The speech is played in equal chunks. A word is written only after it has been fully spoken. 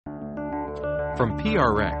From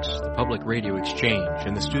PRX, the Public Radio Exchange,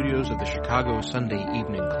 in the studios of the Chicago Sunday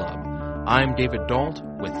Evening Club, I'm David Dault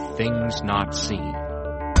with Things Not Seen.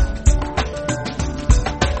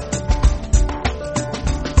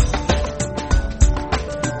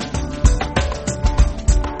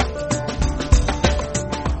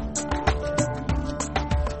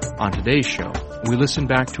 On today's show, we listen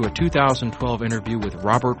back to a 2012 interview with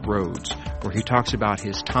Robert Rhodes, where he talks about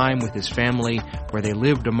his time with his family where they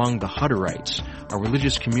lived among the Hutterites, a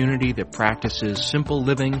religious community that practices simple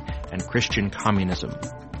living and Christian communism.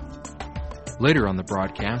 Later on the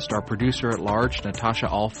broadcast, our producer-at-large, Natasha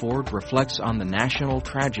Alford, reflects on the national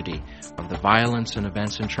tragedy of the violence and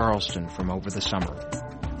events in Charleston from over the summer.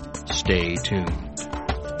 Stay tuned.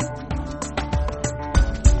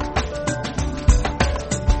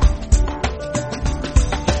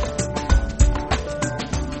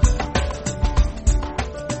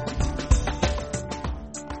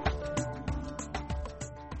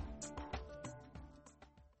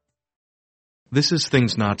 This is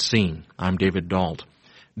Things Not Seen. I'm David Dault.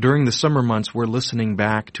 During the summer months, we're listening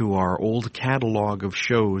back to our old catalog of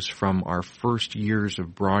shows from our first years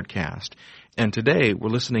of broadcast. And today, we're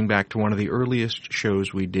listening back to one of the earliest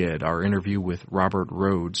shows we did, our interview with Robert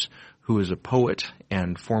Rhodes, who is a poet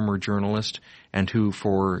and former journalist, and who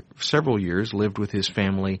for several years lived with his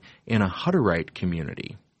family in a Hutterite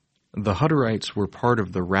community. The Hutterites were part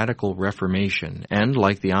of the Radical Reformation, and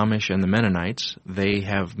like the Amish and the Mennonites, they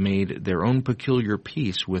have made their own peculiar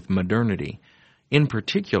peace with modernity. In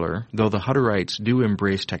particular, though the Hutterites do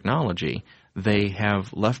embrace technology, they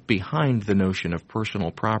have left behind the notion of personal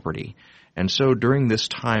property. And so during this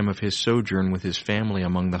time of his sojourn with his family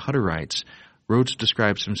among the Hutterites, Rhodes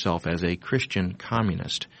describes himself as a Christian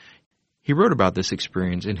communist. He wrote about this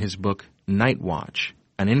experience in his book Night Watch,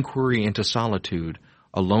 An Inquiry into Solitude,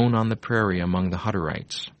 Alone on the Prairie Among the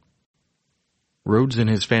Hutterites. Rhodes and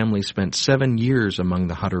his family spent 7 years among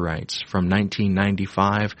the Hutterites, from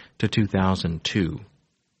 1995 to 2002.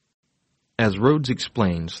 As Rhodes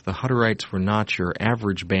explains, the Hutterites were not your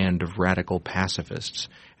average band of radical pacifists,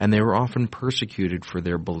 and they were often persecuted for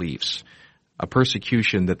their beliefs, a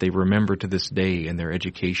persecution that they remember to this day in their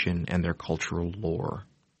education and their cultural lore.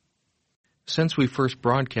 Since we first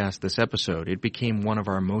broadcast this episode, it became one of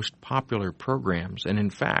our most popular programs, and in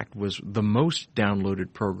fact was the most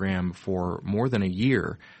downloaded program for more than a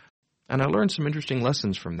year. And I learned some interesting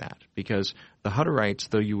lessons from that, because the Hutterites,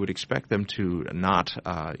 though you would expect them to not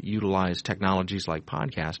utilize technologies like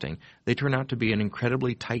podcasting, they turn out to be an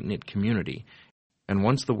incredibly tight-knit community. And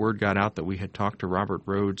once the word got out that we had talked to Robert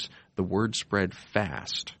Rhodes, the word spread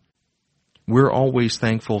fast. We're always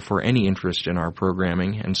thankful for any interest in our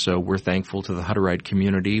programming, and so we're thankful to the Hutterite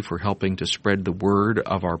community for helping to spread the word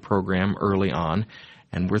of our program early on,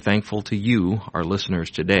 and we're thankful to you, our listeners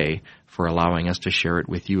today, for allowing us to share it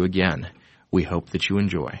with you again. We hope that you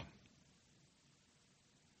enjoy.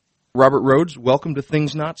 Robert Rhodes, welcome to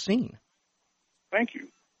Things Not Seen. Thank you.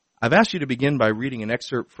 I've asked you to begin by reading an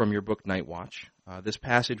excerpt from your book, Night Watch. This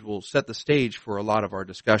passage will set the stage for a lot of our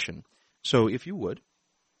discussion. So if you would.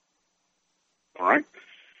 All right.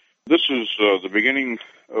 This is the beginning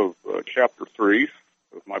of Chapter 3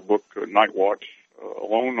 of my book, Night Watch,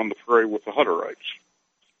 Alone on the Prairie with the Hutterites.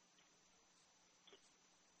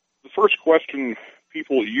 The first question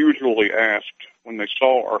people usually asked when they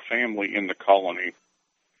saw our family in the colony,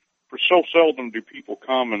 for so seldom do people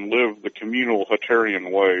come and live the communal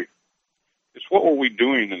Hutterian way, is what were we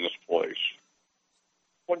doing in this place?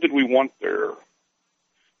 What did we want there?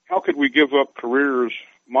 How could we give up careers?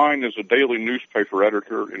 Mine is a daily newspaper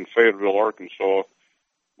editor in Fayetteville, Arkansas,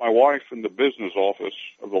 my wife in the business office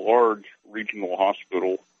of a large regional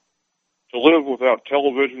hospital, to live without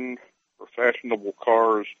television or fashionable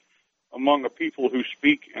cars among a people who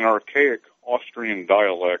speak an archaic Austrian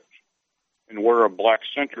dialect and wear a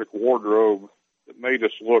black-centric wardrobe that made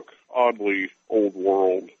us look oddly old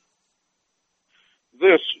world.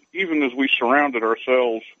 This, even as we surrounded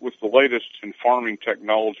ourselves with the latest in farming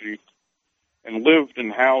technology and lived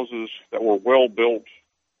in houses that were well-built,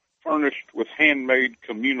 furnished with handmade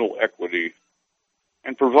communal equity,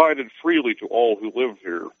 and provided freely to all who lived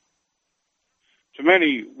here. To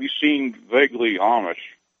many, we seemed vaguely Amish,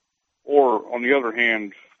 or, on the other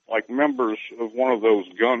hand, like members of one of those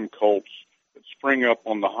gun cults that spring up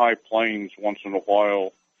on the high plains once in a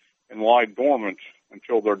while and lie dormant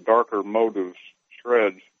until their darker motives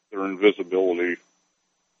shred their invisibility.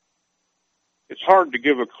 It's hard to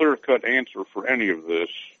give a clear-cut answer for any of this,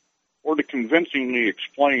 or to convincingly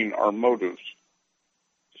explain our motives.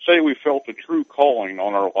 To say we felt a true calling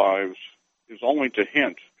on our lives is only to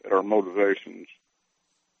hint at our motivations.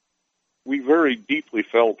 We very deeply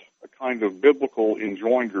felt a kind of biblical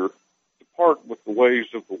enjoinder to part with the ways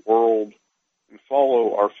of the world and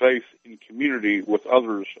follow our faith in community with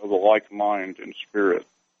others of a like mind and spirit.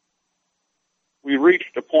 We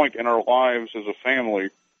reached a point in our lives as a family,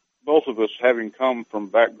 both of us having come from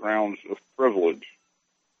backgrounds of privilege,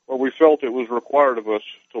 where we felt it was required of us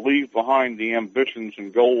to leave behind the ambitions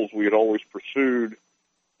and goals we had always pursued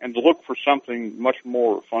and to look for something much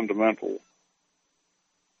more fundamental.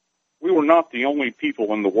 We were not the only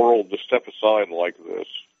people in the world to step aside like this,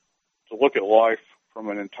 to look at life from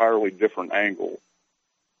an entirely different angle.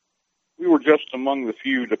 We were just among the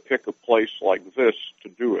few to pick a place like this to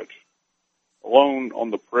do it, alone on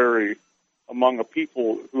the prairie among a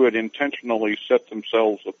people who had intentionally set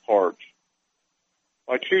themselves apart.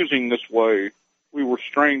 By choosing this way, we were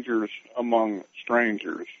strangers among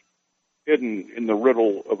strangers, hidden in the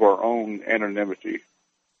riddle of our own anonymity.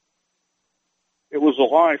 It was a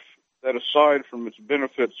life that, aside from its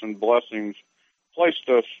benefits and blessings, placed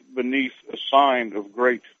us beneath a sign of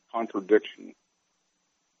great contradiction.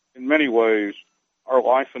 In many ways, our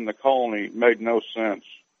life in the colony made no sense,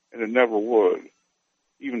 and it never would,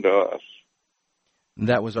 even to us.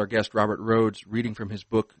 That was our guest, Robert Rhodes, reading from his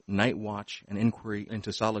book, Night Watch, An Inquiry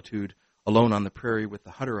into Solitude, Alone on the Prairie with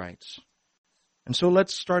the Hutterites. And so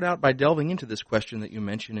let's start out by delving into this question that you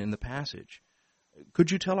mentioned in the passage.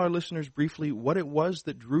 Could you tell our listeners briefly what it was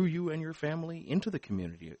that drew you and your family into the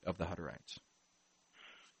community of the Hutterites?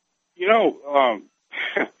 You know,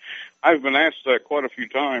 I've been asked that quite a few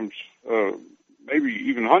times, maybe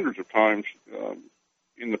even hundreds of times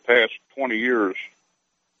in the past 20 years,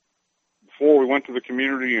 before we went to the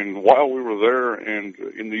community and while we were there and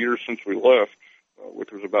in the years since we left,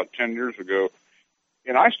 which was about 10 years ago.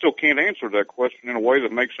 And I still can't answer that question in a way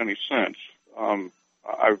that makes any sense.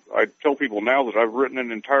 I tell people now that I've written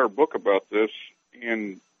an entire book about this,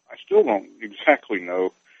 and I still don't exactly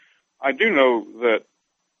know. I do know that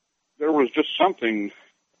there was just something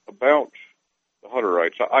about the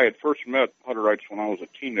Hutterites. I had first met Hutterites when I was a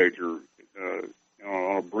teenager,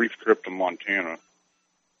 on a brief trip to Montana.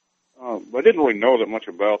 But I didn't really know that much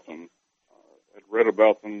about them. I'd read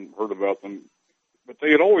about them, heard about them, but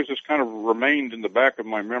they had always just kind of remained in the back of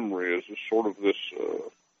my memory as sort of this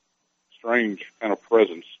strange kind of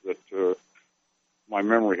presence that my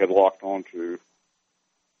memory had locked onto.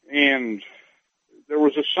 And there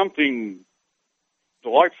was just something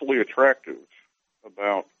delightfully attractive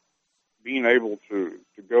about being able to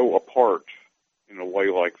go apart in a way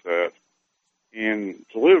like that and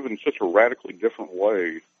to live in such a radically different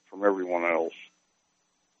way from everyone else.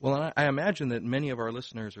 Well, I imagine that many of our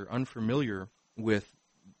listeners are unfamiliar with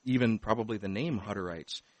even probably the name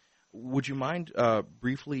Hutterites. Would you mind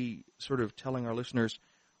briefly sort of telling our listeners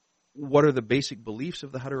what are the basic beliefs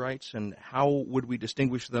of the Hutterites and how would we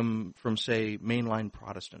distinguish them from, say, mainline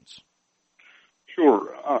Protestants?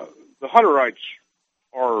 Sure. The Hutterites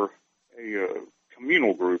are a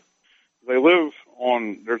communal group. They live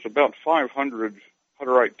there's about 500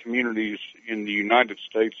 Hutterite communities in the United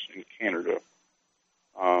States and Canada.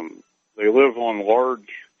 They live on large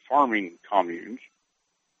farming communes.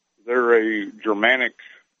 They're a Germanic,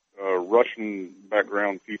 Russian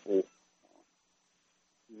background people.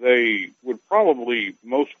 They would probably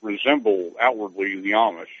most resemble outwardly the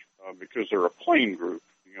Amish because they're a plain group.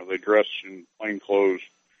 You know, they dress in plain clothes,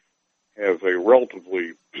 have a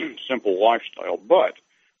relatively simple lifestyle, but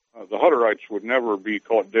the Hutterites would never be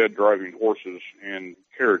caught dead driving horses and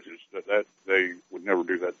carriages. That they would never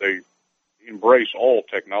do that. They embrace all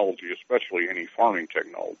technology, especially any farming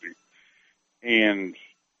technology, and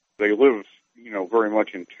they live, very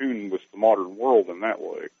much in tune with the modern world in that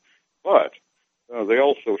way. But they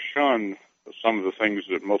also shun some of the things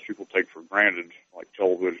that most people take for granted, like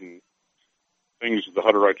television, things that the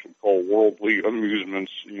Hutterites would call worldly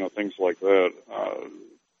amusements, things like that.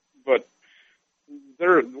 But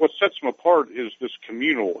what sets them apart is this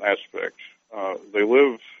communal aspect. They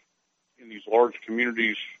live in these large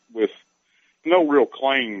communities with no real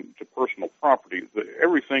claim to personal property.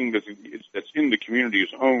 Everything that's in the community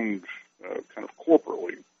is owned kind of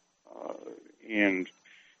corporately. And,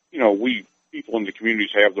 we people in the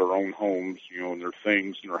communities have their own homes, and their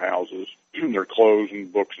things and their houses, their clothes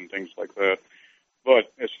and books and things like that.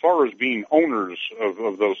 But as far as being owners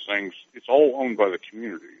of those things, it's all owned by the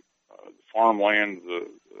community. The farmland, the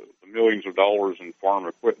millions of dollars in farm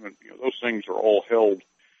equipment, those things are all held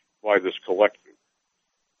by this collective.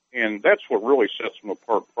 And that's what really sets them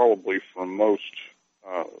apart probably from most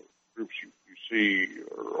groups you see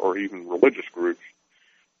or even religious groups.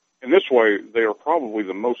 In this way, they are probably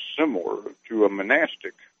the most similar to a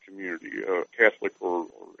monastic community, a Catholic or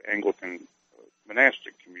Anglican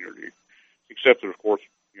monastic community, except that, of course,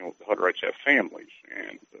 the Hutterites have families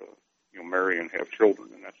and, marry and have children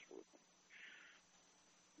and that sort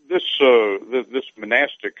of thing. This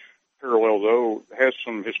monastic parallel, though, has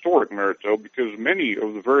some historic merit, though, because many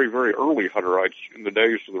of the very, very early Hutterites in the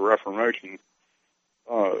days of the Reformation,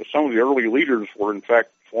 some of the early leaders were, in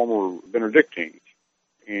fact, former Benedictines.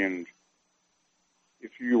 And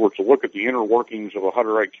if you were to look at the inner workings of a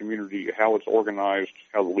Hutterite community, how it's organized,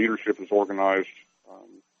 how the leadership is organized,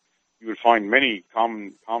 you would find many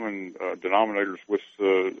common denominators with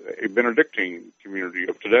a Benedictine community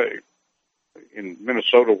of today. In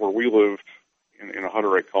Minnesota, where we lived in a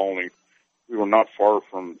Hutterite colony, we were not far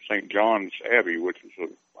from St. John's Abbey, which is,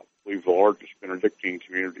 I believe, the largest Benedictine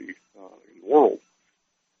community in the world.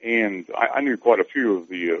 And I knew quite a few of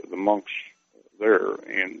the monks there,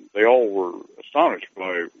 and they all were astonished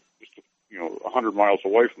by just 100 miles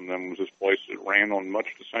away from them was this place that ran on much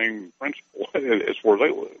the same principle as where they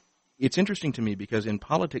lived. It's interesting to me because in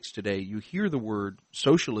politics today, you hear the word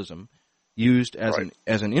socialism used as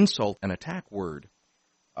an insult, an attack word.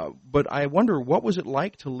 But I wonder, what was it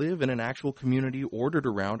like to live in an actual community ordered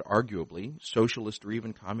around, arguably, socialist or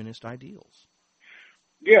even communist ideals?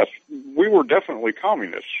 Yes, we were definitely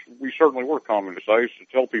communists. We certainly were communists. I used to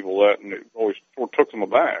tell people that, and it always sort of took them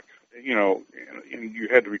aback. And you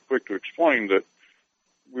had to be quick to explain that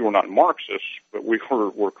we were not Marxists, but we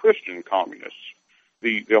were Christian communists.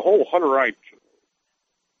 The whole Hutterite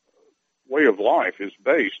way of life is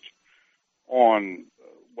based on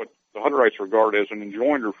what the Hutterites regard as an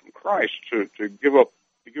enjoinder from Christ to give up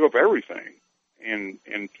everything and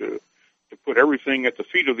to put everything at the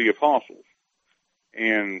feet of the apostles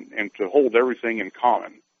and to hold everything in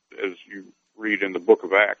common, as you read in the book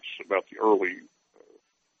of Acts about the early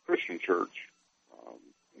Christian church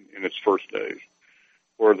in its first days,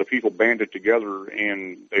 where the people banded together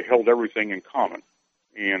and they held everything in common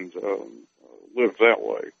and lived that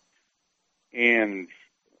way. And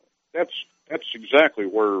that's exactly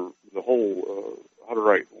where the whole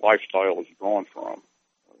Hutterite lifestyle is drawn from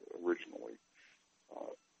originally.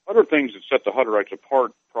 Other things that set the Hutterites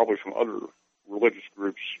apart, probably from other religious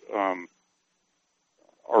groups,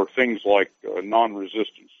 are things like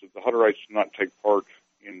non-resistance. The Hutterites do not take part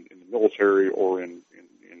in the military or in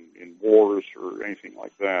wars or anything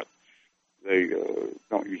like that. They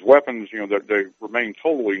don't use weapons. They remain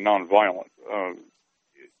totally nonviolent.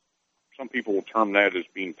 Some people will term that as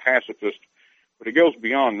being pacifist, but it goes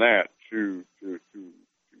beyond that to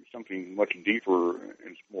something much deeper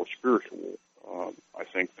and more spiritual, I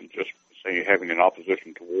think, than just, say, having an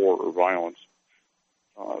opposition to war or violence.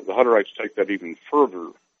 The Hutterites take that even further,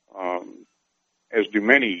 as do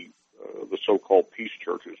many the so-called peace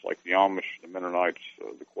churches, like the Amish, the Mennonites,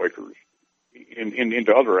 the Quakers,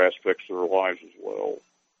 into other aspects of their lives as well,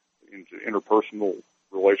 into interpersonal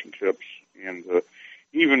relationships, and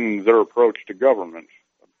even their approach to government,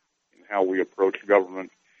 and how we approach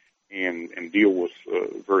government and deal with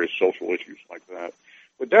various social issues like that.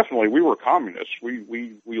 But definitely, we were communists.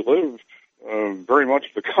 We lived very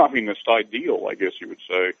much the communist ideal, I guess you would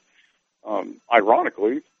say.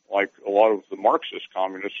 Ironically, like a lot of the Marxist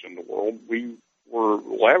communists in the world, we were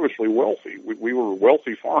lavishly wealthy. We were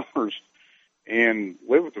wealthy farmers and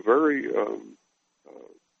lived a very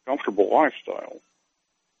comfortable lifestyle.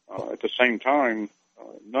 At the same time,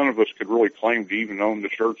 none of us could really claim to even own the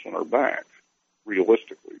shirts on our back,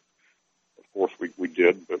 realistically. Of course, we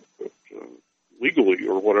did, but legally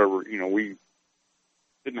or whatever, we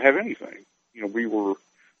didn't have anything. We were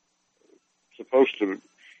supposed to,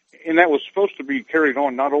 and that was supposed to be carried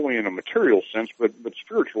on not only in a material sense, but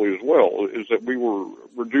spiritually as well, is that we were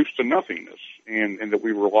reduced to nothingness and that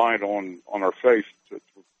we relied on our faith to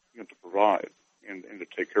provide and to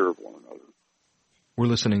take care of one another. We're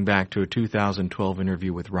listening back to a 2012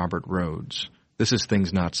 interview with Robert Rhodes. This is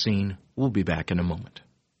Things Not Seen. We'll be back in a moment.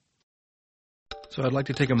 So I'd like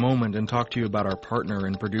to take a moment and talk to you about our partner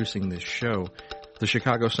in producing this show, the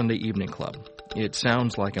Chicago Sunday Evening Club. It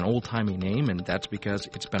sounds like an old-timey name, and that's because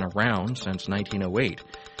it's been around since 1908.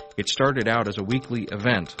 It started out as a weekly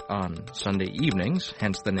event on Sunday evenings,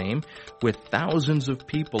 hence the name, with thousands of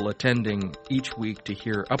people attending each week to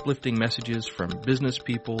hear uplifting messages from business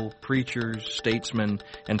people, preachers, statesmen,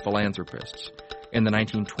 and philanthropists. In the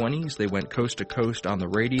 1920s, they went coast to coast on the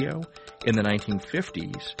radio. In the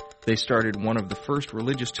 1950s, they started one of the first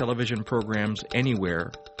religious television programs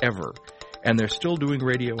anywhere, ever. and they're still doing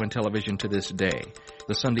radio and television to this day.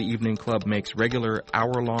 The Sunday Evening Club makes regular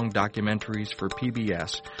hour-long documentaries for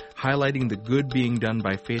PBS, highlighting the good being done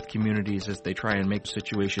by faith communities as they try and make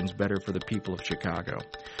situations better for the people of Chicago.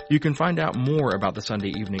 You can find out more about the Sunday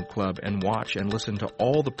Evening Club and watch and listen to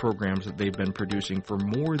all the programs that they've been producing for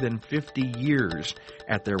more than 50 years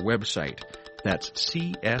at their website. That's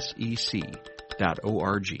csec.org.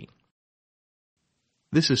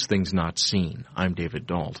 This is Things Not Seen. I'm David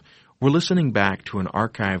Dalt. We're listening back to an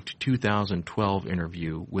archived 2012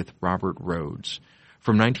 interview with Robert Rhodes.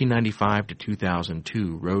 From 1995 to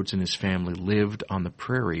 2002, Rhodes and his family lived on the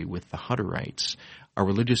prairie with the Hutterites, a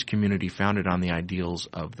religious community founded on the ideals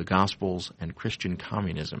of the Gospels and Christian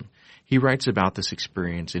communism. He writes about this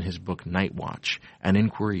experience in his book Night Watch, an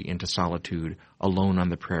inquiry into solitude alone on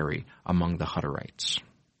the prairie among the Hutterites.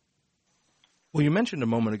 Well, you mentioned a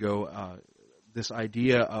moment ago this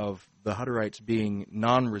idea of the Hutterites being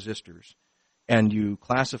non-resistors, and you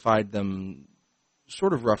classified them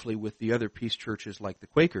sort of roughly with the other peace churches like the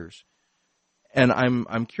Quakers. And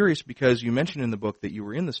I'm curious because you mentioned in the book that you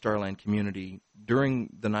were in the Starland community during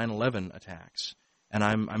the 9/11 attacks, and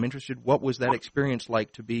I'm interested, what was that experience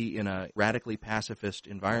like to be in a radically pacifist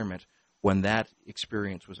environment when that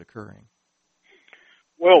experience was occurring?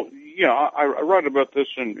 Well, yeah, I write about this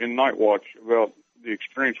in Night Watch, about the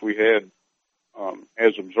experience we had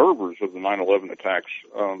as observers of the 9/11 attacks.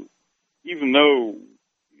 Even though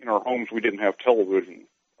in our homes we didn't have television,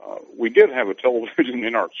 we did have a television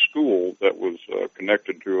in our school that was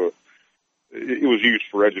connected to it was used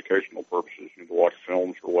for educational purposes, to watch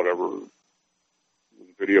films or whatever,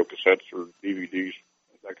 video cassettes or DVDs,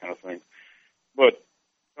 that kind of thing. But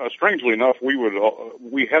strangely enough,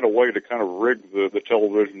 we had a way to kind of rig the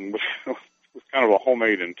television with kind of a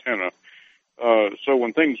homemade antenna. So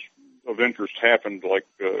when things of interest happened, like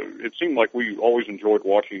it seemed like we always enjoyed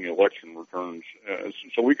watching election returns,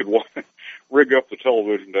 so we could rig up the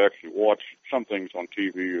television to actually watch some things on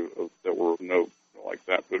TV that were of note like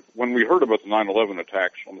that. But when we heard about the 9/11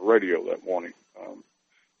 attacks on the radio that morning,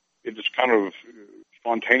 it just kind of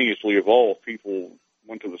spontaneously evolved. People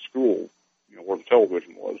went to the school, where the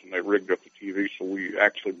television was, and they rigged up the TV, so we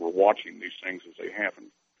actually were watching these things as they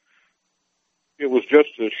happened. It was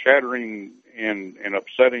just as shattering and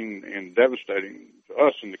upsetting and devastating to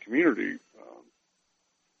us in the community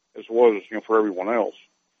as it was, for everyone else.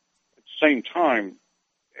 At the same time,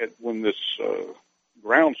 when this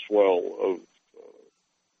groundswell of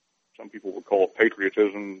some people would call it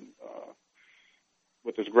patriotism,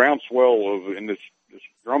 with this groundswell of and this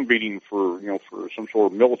drum beating for some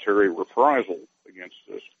sort of military reprisal against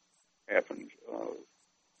this happened,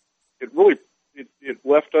 it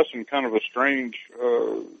left us in kind of a strange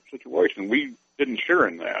situation. We didn't share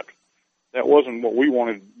in that. That wasn't what we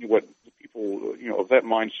wanted, what the people, of that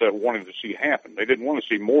mindset wanted to see happen. They didn't want to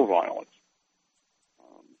see more violence.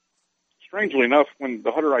 Strangely enough, when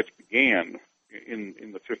the Hutterites began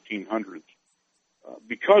in the 1500s,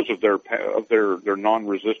 because of their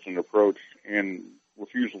non-resistant approach and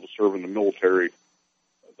refusal to serve in the military,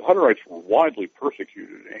 the Hutterites were widely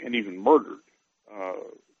persecuted and even murdered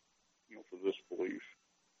for this belief.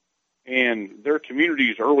 And their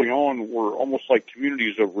communities early on were almost like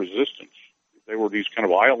communities of resistance. They were these kind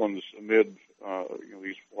of islands amid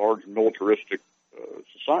these large militaristic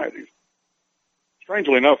societies.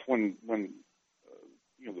 Strangely enough, when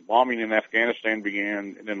the bombing in Afghanistan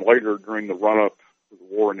began, and then later during the run-up to the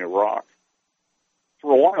war in Iraq,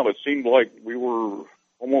 for a while it seemed like we were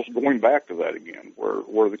almost going back to that again,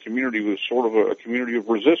 where the community was sort of a community of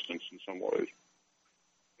resistance in some ways.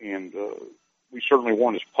 And we certainly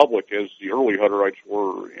weren't as public as the early Hutterites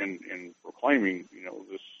were in proclaiming,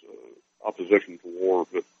 this opposition to war.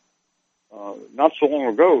 But not so long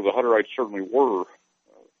ago, the Hutterites certainly were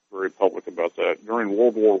very public about that. During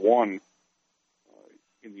World War I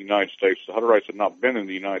in the United States, the Hutterites had not been in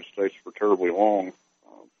the United States for terribly long.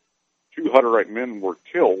 2 Hutterite men were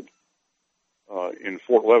killed in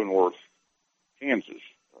Fort Leavenworth, Kansas,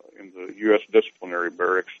 in the U.S. disciplinary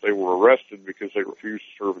barracks. They were arrested because they refused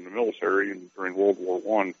to serve in the military and during World War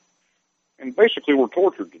I, and basically were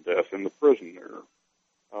tortured to death in the prison there.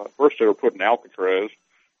 First they were put in Alcatraz,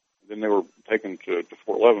 then they were taken to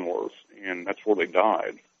Fort Leavenworth, and that's where they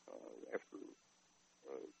died after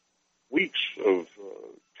weeks of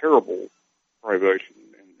terrible privation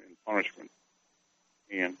and punishment.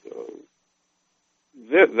 And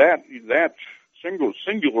that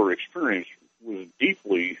singular experience was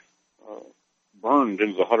deeply burned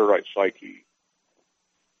into the Hutterite psyche.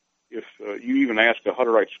 If you even ask a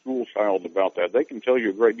Hutterite school child about that, they can tell you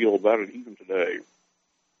a great deal about it even today.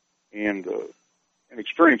 And an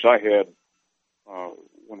experience I had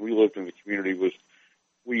when we lived in the community was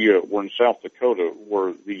we were in South Dakota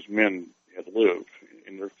where these men had lived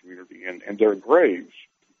in their community, and their graves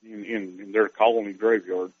in their colony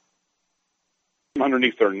graveyard,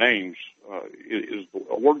 underneath their names is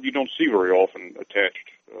a word you don't see very often attached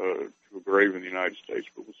to a grave in the United States,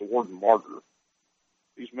 but it was the word martyr.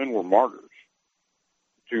 These men were martyrs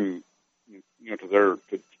to their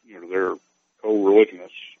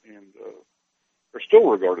co-religionists, and they're still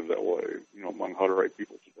regarded that way, among Hutterite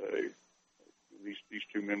people today. These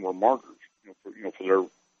two men were martyrs, for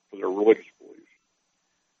their religious beliefs,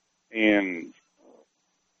 and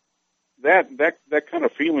that kind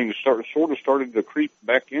of feeling sort of started to creep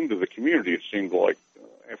back into the community. It seemed like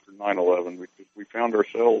after 9/11, because we found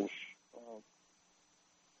ourselves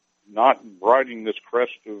not riding this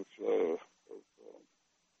crest of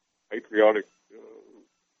patriotic,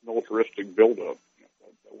 militaristic buildup.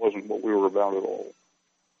 That wasn't what we were about at all.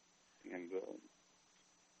 And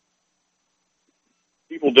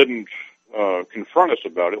people didn't confront us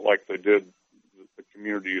about it like they did the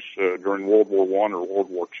communities during World War I or World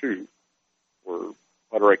War II, where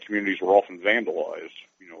Hutterite communities were often vandalized,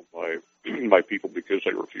 by people because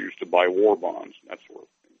they refused to buy war bonds and that sort of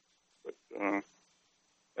thing. But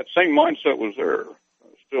that same mindset was there.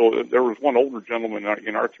 Still, there was one older gentleman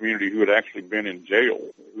in our community who had actually been in jail,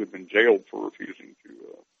 who had been jailed for refusing to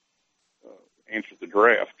answer the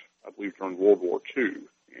draft, I believe, during World War II.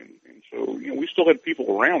 And so, we still had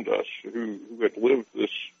people around us who had lived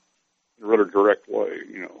this in a rather direct way,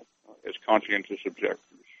 as conscientious objectors.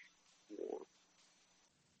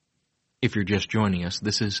 If you're just joining us,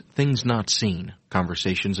 this is Things Not Seen,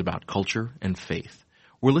 conversations about culture and faith.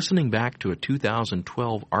 We're listening back to a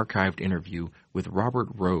 2012 archived interview with Robert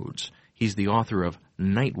Rhodes. He's the author of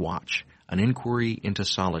Night Watch, An Inquiry into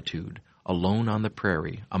Solitude, Alone on the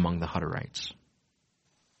Prairie Among the Hutterites.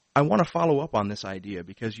 I want to follow up on this idea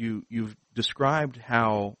because you've described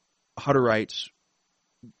how Hutterites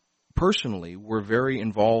personally were very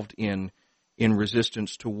involved in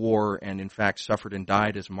resistance to war and, in fact, suffered and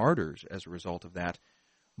died as martyrs as a result of that.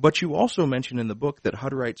 But you also mention in the book that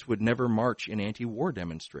Hutterites would never march in anti-war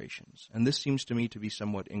demonstrations, and this seems to me to be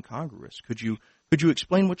somewhat incongruous. Could you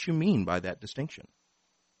explain what you mean by that distinction?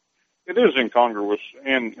 It is incongruous,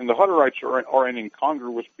 and the Hutterites are an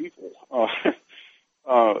incongruous people.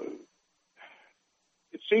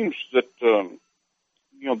 It seems that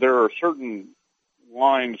there are certain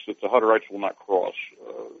lines that the Hutterites will not cross.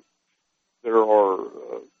 There are,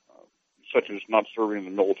 such as not serving in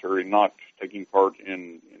the military, not taking part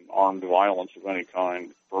in armed violence of any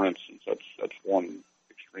kind, for instance. That's one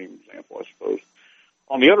extreme example, I suppose.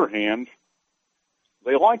 On the other hand,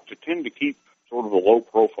 they like to tend to keep sort of a low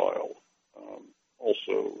profile,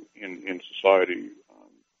 also in society.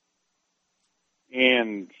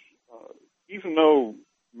 And even though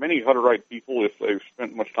many Hutterite people, if they've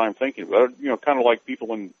spent much time thinking about it, kind of like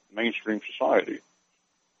people in mainstream society,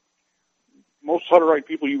 most Hutterite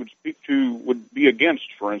people you would speak to would be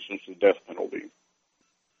against, for instance, the death penalty.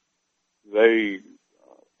 They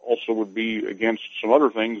also would be against some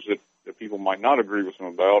other things that people might not agree with them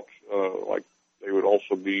about, like they would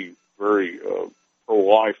also be very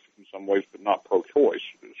pro-life in some ways, but not pro-choice,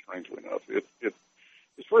 strangely enough.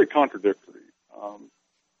 It's very contradictory,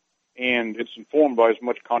 and it's informed by as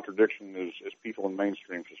much contradiction as people in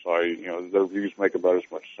mainstream society. Their views make about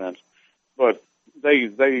as much sense. But the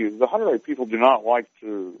Hutterite people do not like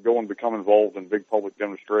to go and become involved in big public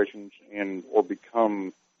demonstrations or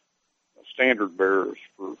become standard bearers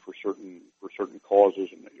for certain causes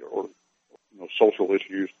or social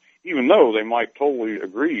issues, even though they might totally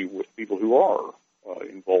agree with people who are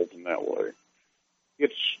involved in that way.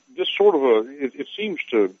 It's just sort of it seems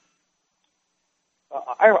to.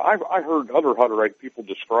 I heard other Hutterite people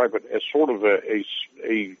describe it as sort of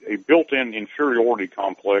a built-in inferiority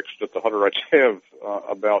complex that the Hutterites have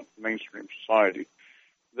about mainstream society.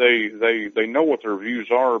 They know what their views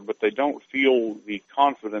are, but they don't feel the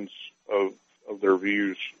confidence of their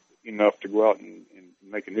views enough to go out and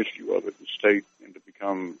make an issue of it and state and to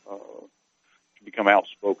become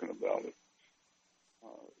outspoken about it.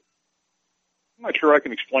 I'm not sure I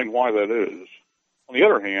can explain why that is. On the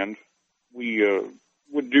other hand, we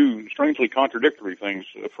would do strangely contradictory things.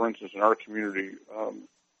 For instance, in our community,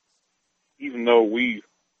 even though we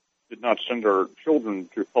did not send our children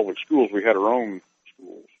to public schools, we had our own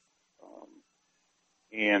schools.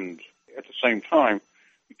 And at the same time,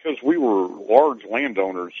 because we were large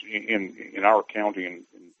landowners in our county in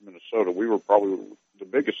Minnesota, we were probably the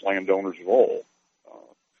biggest landowners of all.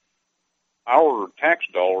 Our tax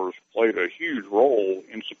dollars played a huge role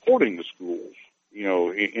in supporting the schools.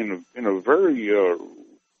 In a very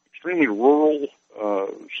extremely rural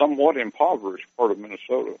somewhat impoverished part of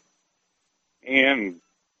Minnesota. And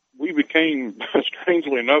we became,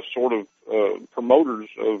 strangely enough, sort of promoters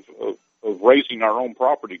of raising our own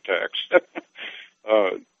property tax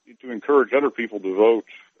to encourage other people to vote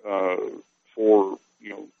for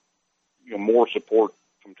more support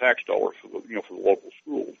from tax dollars for the local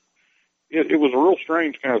schools. It was a real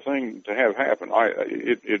strange kind of thing to have happen.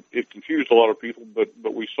 It confused a lot of people,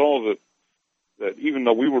 but we saw that even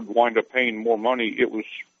though we would wind up paying more money, it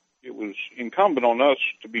was incumbent on us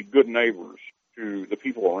to be good neighbors to the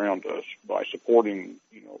people around us by supporting,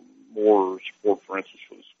 more support, for instance,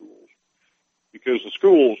 for the schools, because the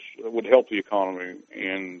schools would help the economy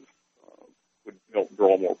and would help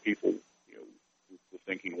draw more people. The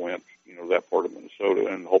thinking went, that part of Minnesota,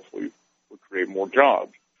 and hopefully would create more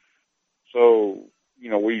jobs. So,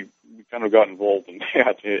 we kind of got involved in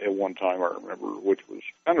that at one time, I remember, which was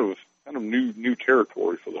kind of new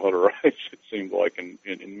territory for the Hutterites, it seemed like, in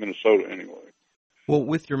Minnesota anyway. Well,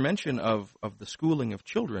 with your mention of the schooling of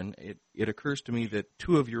children, it occurs to me that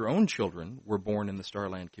two of your own children were born in the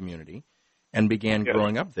Starland community and began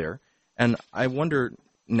growing up there. And I wonder,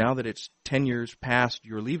 now that it's 10 years past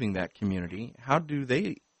your leaving that community, how do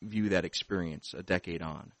they view that experience a decade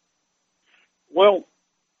on? Well,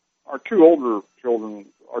 our two older children,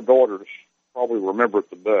 our daughters, probably remember it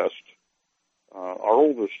the best. Our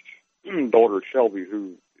oldest daughter, Shelby,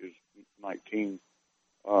 who is 19,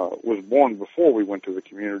 was born before we went to the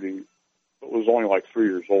community, but was only like 3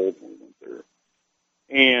 years old when we went there.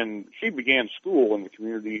 And she began school in the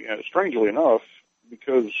community, strangely enough,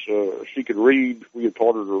 because she could read. We had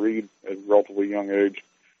taught her to read at a relatively young age.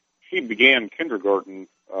 She began kindergarten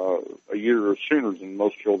a year sooner than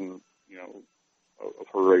most children, of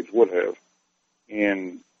her age would have.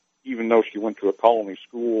 And even though she went to a colony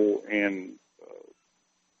school and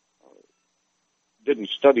didn't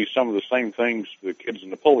study some of the same things the kids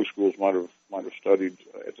in the public schools might have studied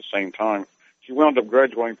at the same time, she wound up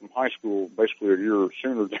graduating from high school basically a year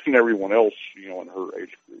sooner than everyone else, in her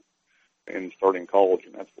age group, and starting college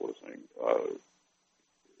and that sort of thing.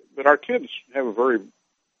 But our kids have a very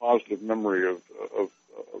positive memory of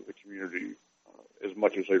the community as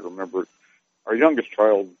much as they remember it. Our youngest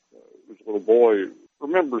child, who's a little boy,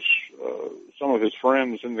 remembers some of his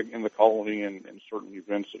friends in the colony and certain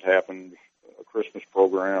events that happened, a Christmas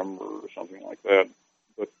program or something like that,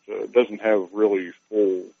 but doesn't have really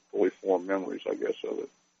fully formed memories, I guess, of it.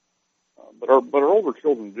 But our older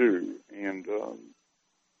children do, and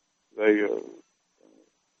they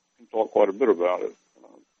can talk quite a bit about it,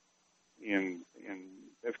 and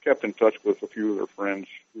have kept in touch with a few of their friends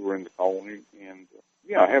who were in the colony, and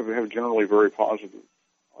have generally very positive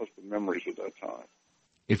memories of that time.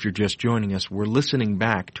 If you're just joining us, we're listening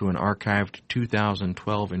back to an archived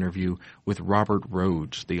 2012 interview with Robert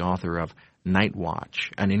Rhodes, the author of Night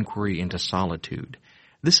Watch, An Inquiry into Solitude.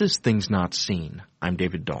 This is Things Not Seen. I'm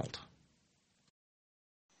David Dalt.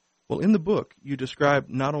 Well, in the book, you describe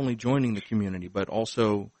not only joining the community, but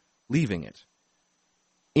also leaving it.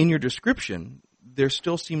 In your description, there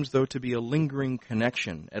still seems, though, to be a lingering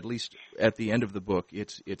connection, at least at the end of the book.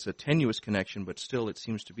 It's a tenuous connection, but still it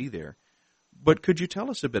seems to be there. But could you tell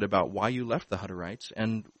us a bit about why you left the Hutterites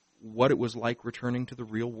and what it was like returning to the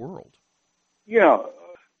real world? Yeah,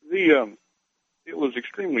 it was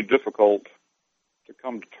extremely difficult to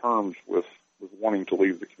come to terms with wanting to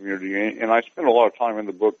leave the community, and I spent a lot of time in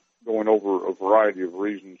the book going over a variety of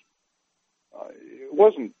reasons. It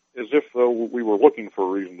wasn't as if, though, we were looking for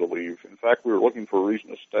a reason to leave. In fact, we were looking for a reason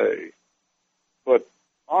to stay. But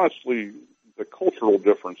honestly, the cultural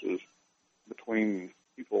differences between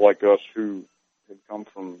people like us who had come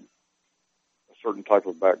from a certain type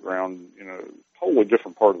of background in a totally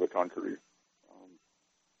different part of the country,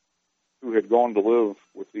 who had gone to live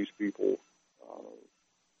with these people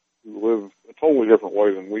who live a totally different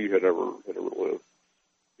way than we had ever lived.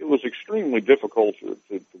 It was extremely difficult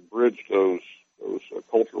to bridge those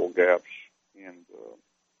cultural gaps, and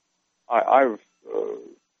I've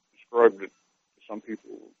described it to some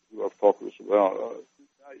people who I've talked to us about.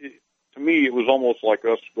 To me, it was almost like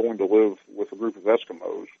us going to live with a group of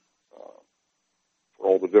Eskimos for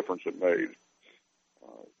all the difference it made.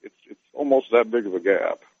 It's almost that big of a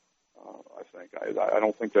gap, I think. I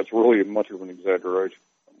don't think that's really much of an exaggeration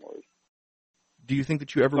in some ways. Do you think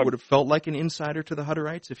that you ever would have felt like an insider to the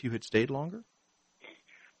Hutterites if you had stayed longer?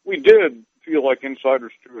 We did feel like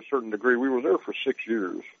insiders to a certain degree. We were there for 6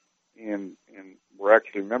 years, and were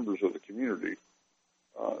actually members of the community.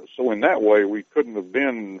 So in that way, we couldn't have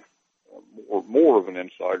been more of an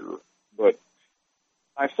insider. But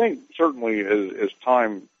I think certainly as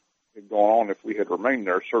time had gone on, if we had remained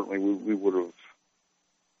there, certainly we would have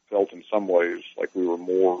felt in some ways like we were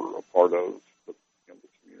more a part of the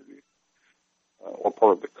community, or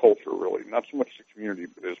part of the culture, really. Not so much the community,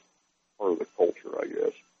 but as part of the culture, I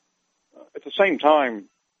guess. At the same time,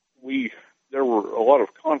 there were a lot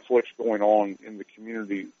of conflicts going on in the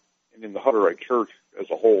community and in the Hutterite Church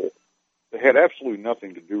as a whole that had absolutely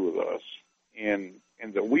nothing to do with us, and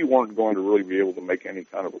that we weren't going to really be able to make any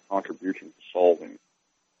kind of a contribution to solving.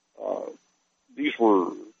 These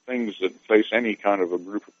were things that face any kind of a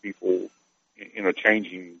group of people in a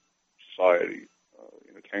changing society,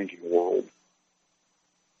 in a changing world.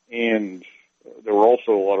 And there were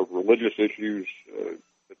also a lot of religious issues that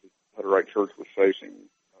the Hutterite Church was facing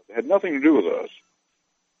that had nothing to do with us.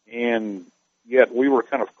 And yet we were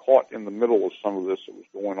kind of caught in the middle of some of this that was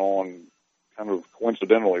going on kind of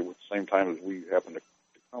coincidentally with the same time as we happened to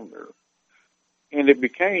come there. And it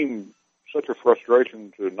became such a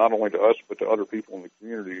frustration to not only to us but to other people in the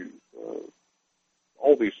community,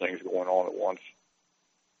 all these things going on at once.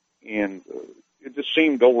 And it just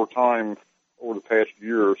seemed over time, over the past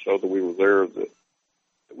year or so that we were there, that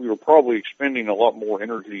we were probably expending a lot more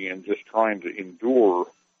energy in just trying to endure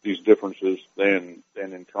these differences than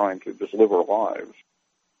in trying to just live our lives.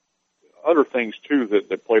 Other things, too,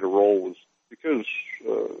 that played a role was because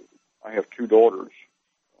I have two daughters,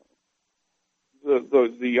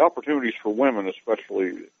 the opportunities for women, especially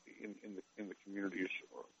in the communities,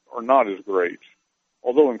 are not as great,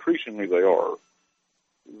 although increasingly they are.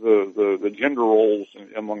 The gender roles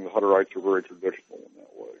among the Hutterites are very traditional in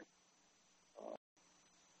that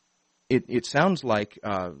way. It sounds like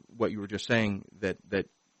what you were just saying, that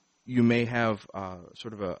you may have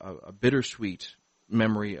sort of a bittersweet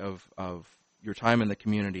memory of your time in the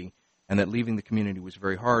community, and that leaving the community was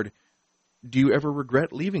very hard. Do you ever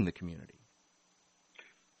regret leaving the community?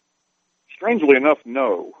 Strangely enough,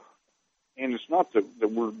 no. And it's not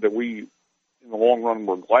that we, in the long run,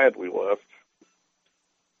 were glad we left,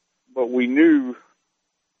 but we knew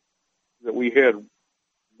that we had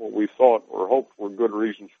what we thought or hoped were good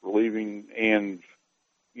reasons for leaving, and,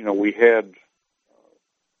 we had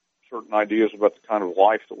certain ideas about the kind of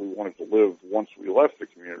life that we wanted to live once we left the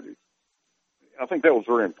community. I think that was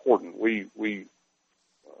very important.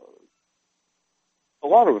 A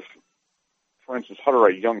lot of, for instance,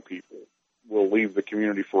 Hutterite young people will leave the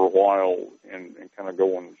community for a while and kind of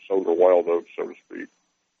go and sow their wild oats, so to speak,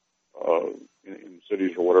 in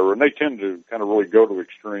cities or whatever. And they tend to kind of really go to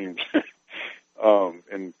extremes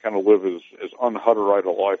and kind of live as un-Hutterite a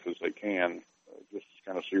life as they can, just to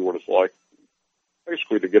kind of see what it's like,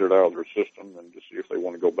 basically to get it out of their system and to see if they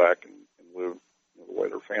want to go back and live the way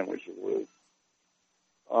their families have lived.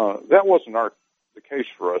 That wasn't the case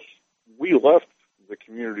for us. We left the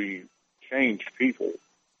community changed people.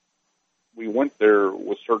 We went there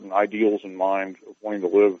with certain ideals in mind of wanting to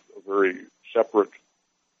live a very separate,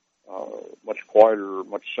 much quieter,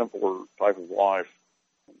 much simpler type of life.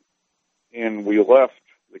 And we left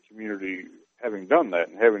the community having done that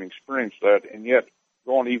and having experienced that, and yet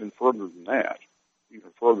gone even further than that, even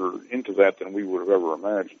further into that than we would have ever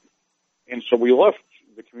imagined. And so we left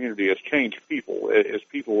the community as changed people, as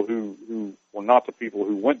people who were not the people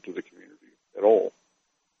who went to the community at all.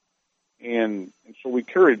 And so we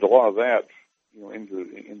carried a lot of that, into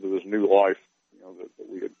this new life, that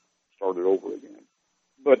we had started over again.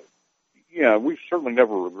 But yeah, we certainly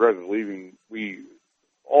never regretted leaving. We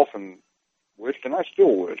often wished, and I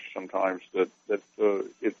still wish sometimes, that it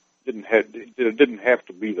didn't have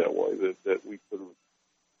to be that way. That we could have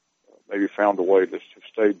maybe found a way to have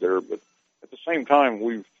stayed there. But at the same time,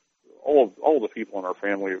 all the people in our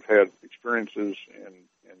family have had experiences and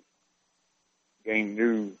gained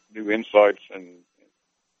new insights and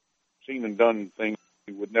seen and done things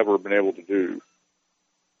we would never have been able to do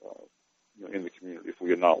in the community if we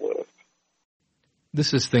had not left.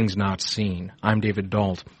 This is Things Not Seen. I'm David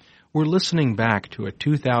Dalt. We're listening back to a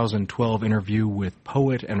 2012 interview with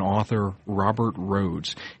poet and author Robert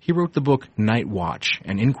Rhodes. He wrote the book Night Watch,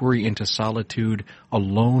 an inquiry into solitude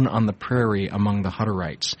alone on the prairie among the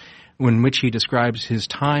Hutterites, in which he describes his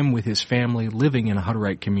time with his family living in a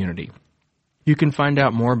Hutterite community. You can find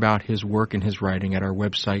out more about his work and his writing at our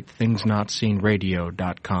website,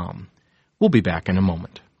 thingsnotseenradio.com. We'll be back in a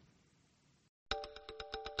moment.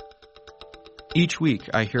 Each week,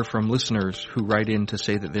 I hear from listeners who write in to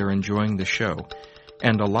say that they're enjoying the show,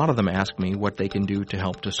 and a lot of them ask me what they can do to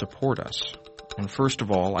help to support us. And first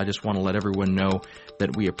of all, I just want to let everyone know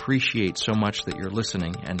that we appreciate so much that you're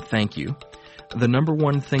listening, and thank you. The number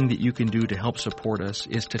one thing that you can do to help support us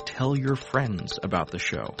is to tell your friends about the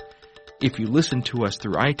show. If you listen to us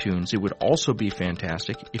through iTunes, it would also be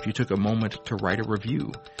fantastic if you took a moment to write a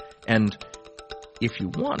review. And if you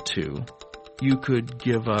want to, you could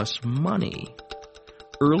give us money.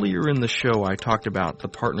 Earlier in the show, I talked about the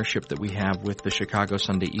partnership that we have with the Chicago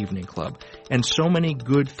Sunday Evening Club, and so many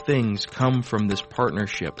good things come from this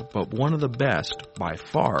partnership, but one of the best, by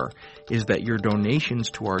far, is that your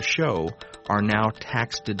donations to our show are now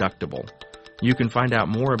tax-deductible. You can find out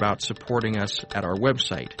more about supporting us at our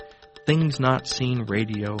website,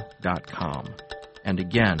 thingsnotseenradio.com. And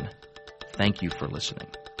again, thank you for listening.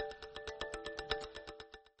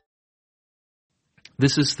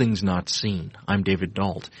 This is Things Not Seen. I'm David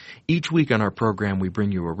Dalt. Each week on our program, we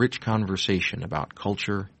bring you a rich conversation about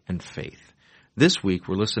culture and faith. This week,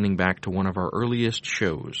 we're listening back to one of our earliest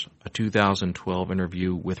shows, a 2012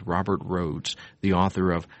 interview with Robert Rhodes, the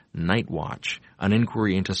author of Night Watch, An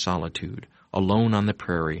Inquiry into Solitude, Alone on the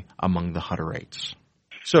Prairie Among the Hutterites.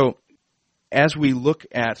 So, as we look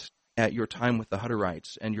at your time with the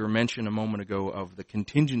Hutterites, and your mention a moment ago of the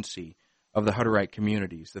contingency of the Hutterite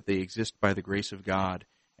communities, that they exist by the grace of God,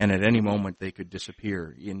 and at any moment they could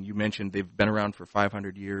disappear. And you mentioned they've been around for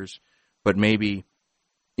 500 years, but maybe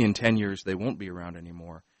in 10 years they won't be around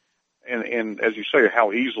anymore. And as you say,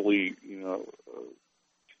 how easily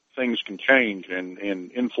things can change, and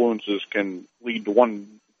influences can lead to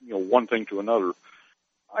one thing to another.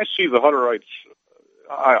 I see the Hutterites.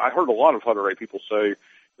 I heard a lot of Hutterite people say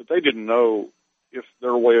that they didn't know if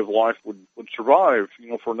their way of life would survive,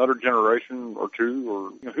 for another generation or two,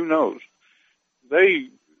 or who knows. The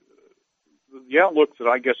outlook that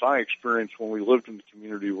I guess I experienced when we lived in the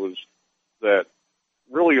community was that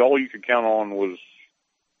really all you could count on was,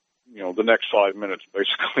 the next 5 minutes,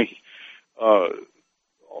 basically.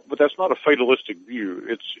 But that's not a fatalistic view.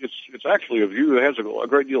 It's actually a view that has a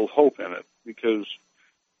great deal of hope in it, because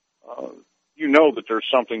that there's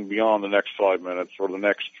something beyond the next 5 minutes, or the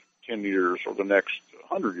next 10 years, or the next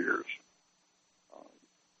 100 years.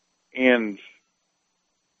 And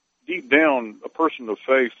deep down, a person of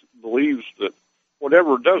faith believes that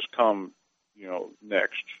whatever does come,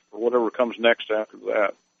 next, or whatever comes next after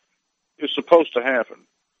that, is supposed to happen,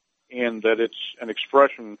 and that it's an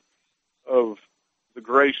expression of the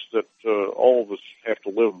grace that all of us have to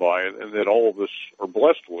live by, and that all of us are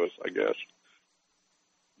blessed with, I guess,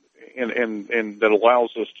 and that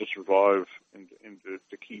allows us to survive and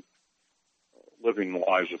to keep living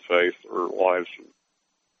lives of faith, or lives of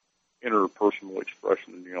interpersonal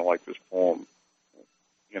expression, like this poem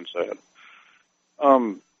again said.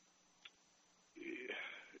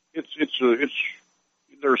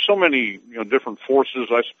 There are so many different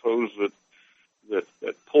forces, I suppose, that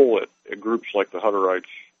pull at groups like the Hutterites,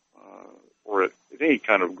 or at any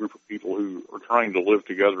kind of group of people who are trying to live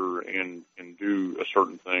together and do a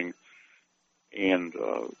certain thing. And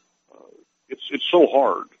it's so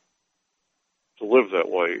hard to live that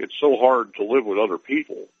way. It's so hard to live with other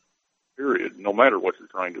people, period, no matter what you're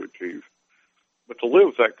trying to achieve. But to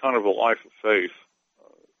live that kind of a life of faith,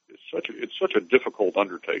 it's such a difficult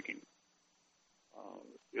undertaking.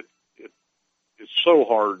 It's so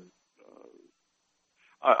hard.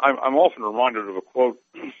 I'm often reminded of a quote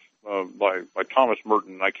by Thomas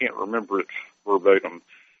Merton. I can't remember it verbatim,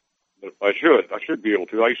 but I should be able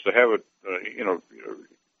to. I used to have it in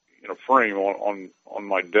a frame on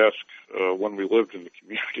my desk when we lived in the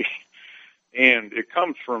community, and it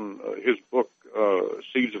comes from his book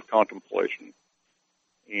Seeds of Contemplation,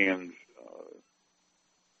 and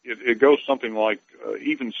it goes something like,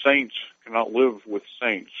 even saints cannot live with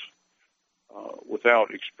saints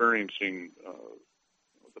without experiencing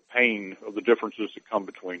the pain of the differences that come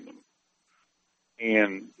between them.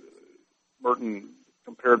 And Merton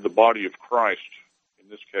compared the body of Christ, in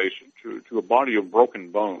this case, to a body of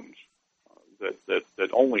broken bones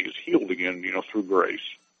that only is healed again, through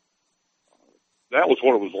grace. That was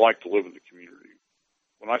what it was like to live in the community.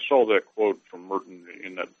 When I saw that quote from Merton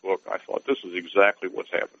in that book, I thought, this is exactly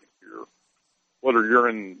what's happening here. Whether you're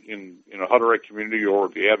in a Hutterite community, or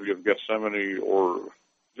the Abbey of Gethsemane, or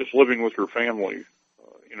just living with your family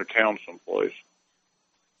in a town someplace,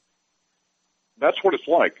 that's what it's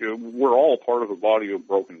like. We're all part of a body of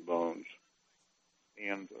broken bones,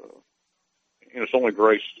 and it's only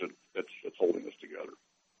grace that's holding us together.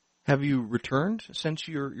 Have you returned since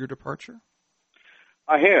your departure?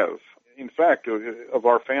 I have. In fact, of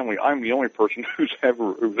our family, I'm the only person who's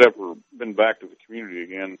ever been back to the community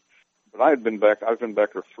again. But I've been back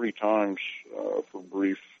there 3 times for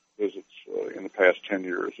brief visits in the past 10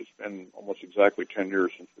 years. It's been almost exactly 10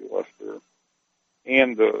 years since we left there.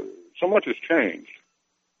 And so much has changed.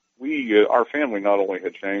 Our family not only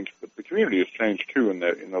had changed, but the community has changed too in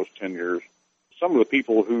those 10 years. Some of the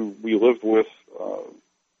people who we lived with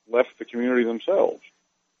left the community themselves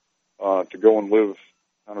to go and live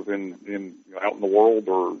kind of in out in the world,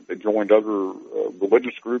 or they joined other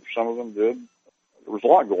religious groups. Some of them did. There was a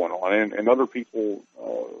lot going on, and other people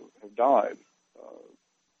have died.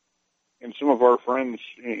 And some of our friends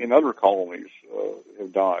in other colonies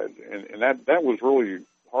have died, and that was really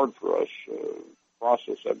hard for us to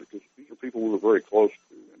process that, because these are people we were very close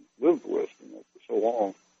to and lived with, for so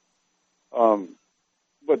long.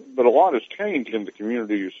 But a lot has changed in the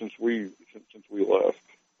community since we left,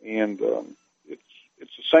 and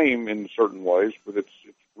it's the same in certain ways, but it's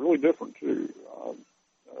really different too.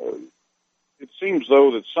 It seems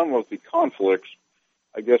though that some of the conflicts,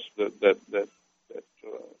 I guess that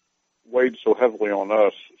weighed so heavily on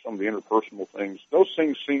us, some of the interpersonal things, those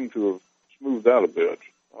things seem to have smoothed out a bit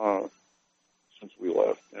since we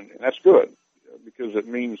left, and that's good, because it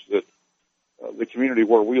means that the community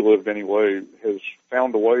where we lived anyway has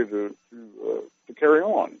found a way to carry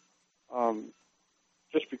on.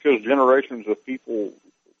 Just because generations of people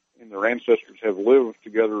and their ancestors have lived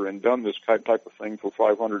together and done this type of thing for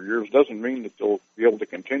 500 years doesn't mean that they'll be able to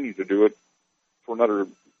continue to do it for another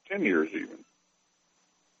 10 years even.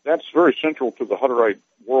 That's very central to the Hutterite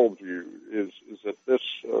worldview, is that this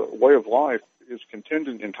way of life is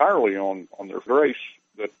contingent entirely on their grace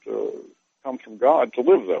that comes from God to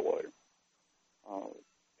live that way.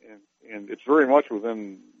 And it's very much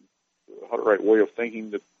within the Hutterite way of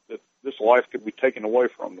thinking that this life could be taken away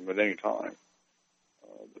from them at any time.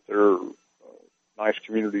 That their nice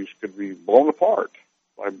communities could be blown apart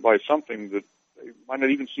by something that they might not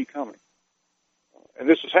even see coming. And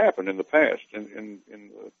this has happened in the past, in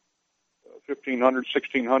the 1500s,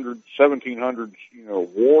 1600s, 1700s.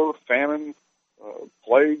 War, famine,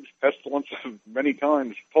 plagues, pestilence of many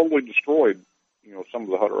kinds totally destroyed, some of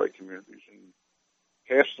the Hutterite communities and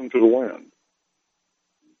cast them to the wind.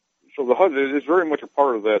 So the Hut is very much a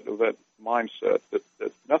part of that mindset that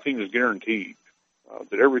nothing is guaranteed,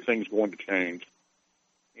 that everything's going to change,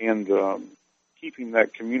 and keeping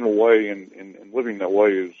that communal way and living that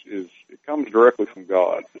way is it comes directly from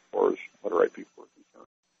God as far as Hutterite people are concerned.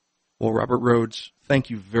 Well, Robert Rhodes, thank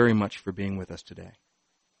you very much for being with us today.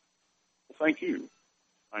 Well, thank you.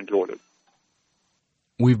 I enjoyed it.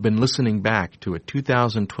 We've been listening back to a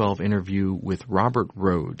 2012 interview with Robert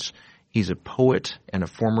Rhodes. He's a poet and a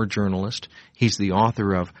former journalist. He's the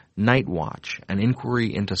author of Night Watch, an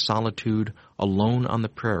inquiry into solitude alone on the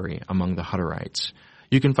prairie among the Hutterites.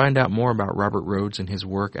 You can find out more about Robert Rhodes and his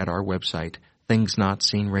work at our website,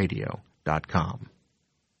 thingsnotseenradio.com.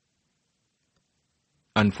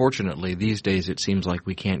 Unfortunately, these days it seems like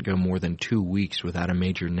we can't go more than 2 weeks without a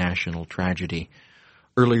major national tragedy.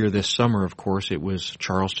 Earlier this summer, of course, it was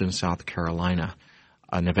Charleston, South Carolina,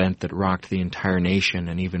 an event that rocked the entire nation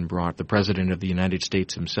and even brought the President of the United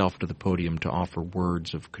States himself to the podium to offer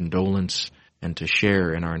words of condolence and to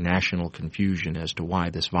share in our national confusion as to why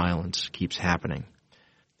this violence keeps happening.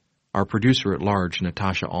 Our producer at large,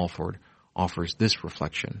 Natasha Alford, offers this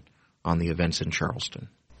reflection on the events in Charleston.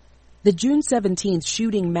 The June 17th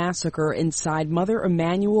shooting massacre inside Mother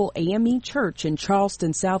Emanuel AME Church in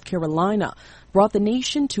Charleston, South Carolina, brought the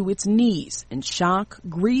nation to its knees in shock,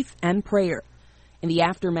 grief, and prayer. In the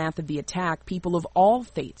aftermath of the attack, people of all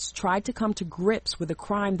faiths tried to come to grips with a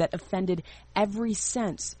crime that offended every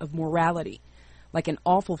sense of morality. Like an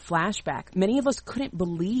awful flashback, many of us couldn't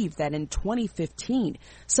believe that in 2015,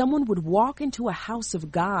 someone would walk into a house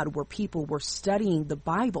of God where people were studying the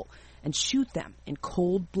Bible and shoot them in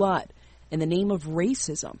cold blood in the name of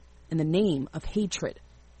racism, in the name of hatred.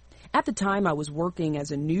 At the time, I was working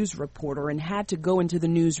as a news reporter and had to go into the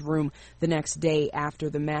newsroom the next day after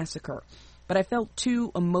the massacre. But I felt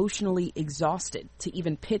too emotionally exhausted to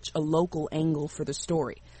even pitch a local angle for the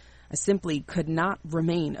story. I simply could not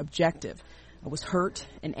remain objective. I was hurt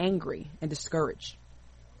and angry and discouraged.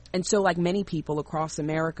 And so, like many people across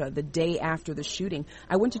America, the day after the shooting,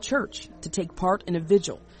 I went to church to take part in a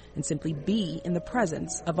vigil and simply be in the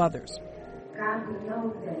presence of others. God, we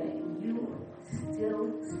know that you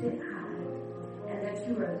still sit high and that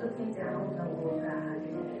you are looking down low, oh God,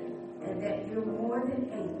 and that you're more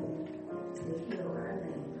than able to heal our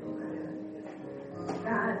land, oh God.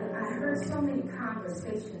 God, I heard so many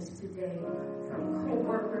conversations today from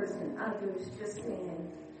co-workers and others just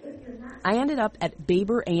saying, if you're not... I ended up at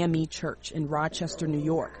Baber AME Church in Rochester, New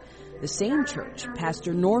York. The same church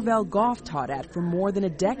Pastor Norvell Goff taught at for more than a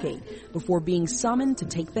decade before being summoned to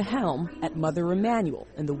take the helm at Mother Emanuel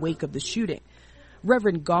in the wake of the shooting.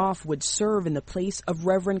 Reverend Goff would serve in the place of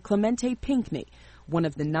Reverend Clemente Pinckney, one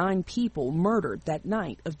of the 9 people murdered that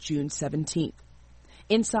night of June 17th.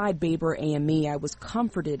 Inside Baber AME, I was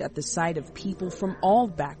comforted at the sight of people from all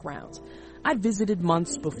backgrounds. I'd visited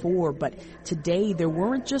months before, but today there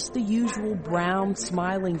weren't just the usual brown,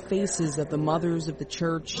 smiling faces of the mothers of the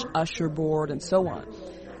church, usher board, and so on.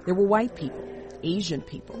 There were white people, Asian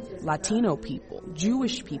people, Latino people,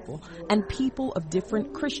 Jewish people, and people of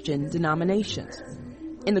different Christian denominations.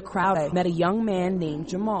 In the crowd, I met a young man named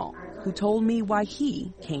Jamal, who told me why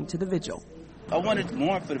he came to the vigil. I wanted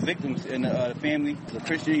more for the victims and the family, the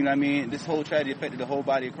Christian, you know what I mean? This whole tragedy affected the whole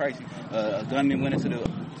body of Christ. A gunman went into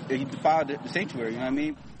he defiled the sanctuary, you know what I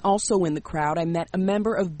mean? Also in the crowd, I met a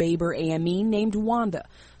member of Baber AME named Wanda,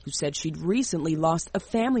 who said she'd recently lost a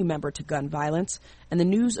family member to gun violence, and the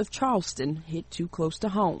news of Charleston hit too close to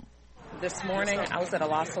home. This morning, I was at a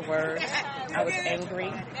loss of words. I was angry.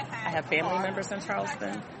 I have family members in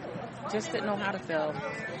Charleston. Just didn't know how to feel.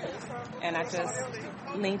 And I just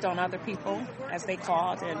leaned on other people as they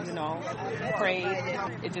called and, prayed.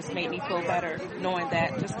 It just made me feel better knowing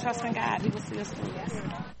that just trusting God, He will see us through this.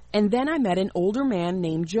 And then I met an older man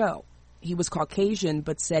named Joe. He was Caucasian,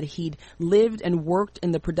 but said he'd lived and worked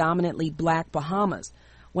in the predominantly black Bahamas.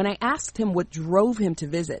 When I asked him what drove him to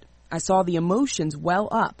visit, I saw the emotions well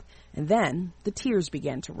up, and then the tears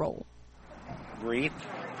began to roll. Grief.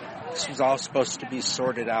 This was all supposed to be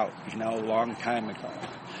sorted out, a long time ago.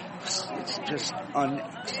 It's just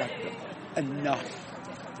unacceptable. Enough.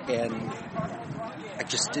 And I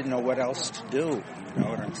just didn't know what else to do. You know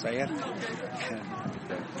what I'm saying?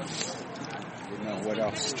 Didn't know what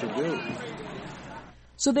else to do.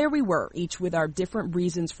 So there we were, each with our different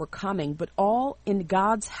reasons for coming, but all in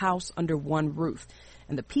God's house under one roof.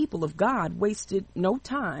 And the people of God wasted no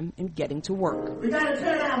time in getting to work. We got to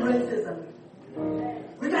tear down racism.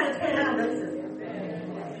 We got to tear down racism.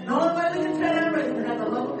 The only way we can tear down racism is the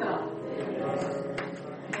love of God.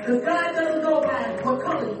 Because God doesn't go by what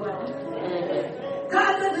color you are.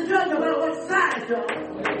 God doesn't judge you about what size you are.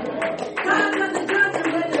 God doesn't judge you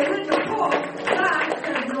whether you're rich or poor. God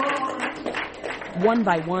says you are. One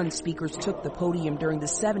by one, speakers took the podium during the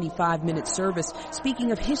 75-minute service,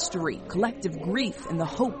 speaking of history, collective grief, and the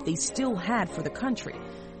hope they still had for the country.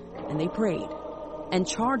 And they prayed and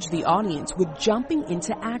charged the audience with jumping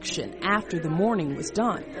into action after the morning was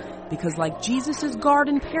done. Because like Jesus'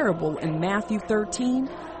 garden parable in Matthew 13,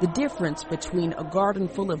 the difference between a garden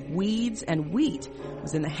full of weeds and wheat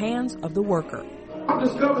was in the hands of the worker. I've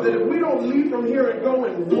discovered that if we don't leave from here and go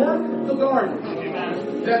and work the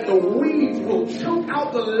garden, that the weeds will choke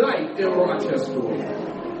out the light in Rochester.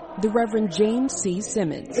 The Reverend James C.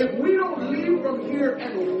 Simmons. If we don't leave from here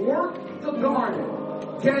and work the garden,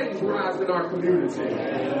 gangs rise in our community.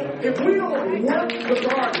 If we don't work the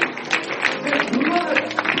garden, there's blood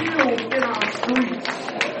spills in our streets.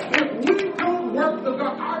 If we don't work the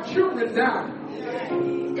garden, our children die.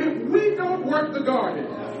 If we don't work the garden,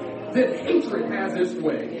 then hatred has its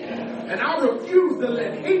way. And I refuse to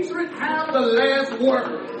let hatred have the last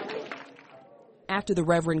word. After the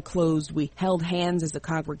Reverend closed, we held hands as a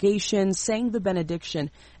congregation, sang the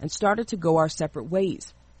benediction, and started to go our separate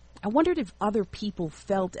ways. I wondered if other people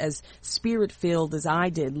felt as spirit-filled as I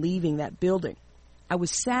did leaving that building. I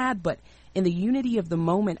was sad, but in the unity of the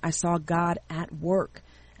moment, I saw God at work.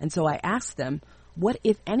 And so I asked them, what,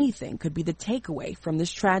 if anything, could be the takeaway from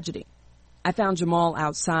this tragedy? I found Jamal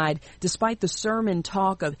outside. Despite the sermon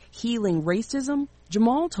talk of healing racism,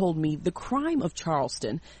 Jamal told me the crime of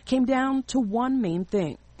Charleston came down to one main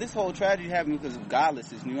thing. This whole tragedy happened because of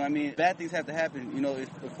godlessness, you know what I mean? Bad things have to happen,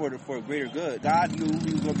 for a greater good. God knew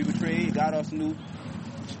he was going to be betrayed. God also knew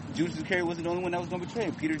Judas Iscariot wasn't the only one that was going to betray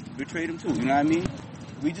him. Peter betrayed him too, you know what I mean?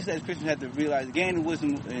 We just as Christians have to realize, gain the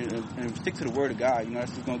wisdom and stick to the word of God.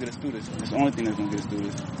 That's what's going to get us through this. It's the only thing that's going to get us through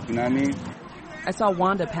this, you know what I mean? I saw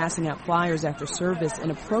Wanda passing out flyers after service and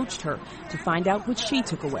approached her to find out what she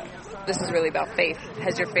took away. This is really about faith.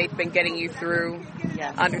 Has your faith been getting you through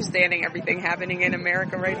understanding everything happening in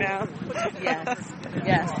America right now? Yes.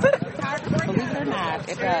 Believe it or not,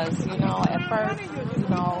 it does. At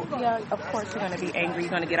first, of course you're going to be angry, you're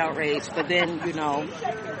going to get outraged, but then,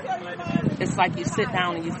 it's like you sit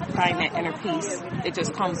down and you find that inner peace. It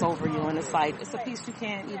just comes over you, and it's like, it's a peace you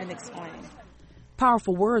can't even explain.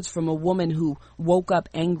 Powerful words from a woman who woke up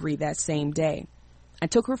angry that same day. I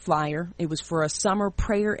took her flyer. It was for a summer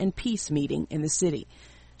prayer and peace meeting in the city.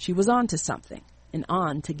 She was on to something and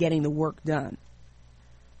on to getting the work done.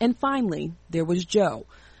 And finally, there was Joe.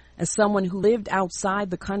 As someone who lived outside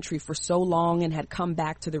the country for so long and had come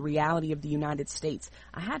back to the reality of the United States,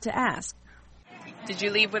 I had to ask, did you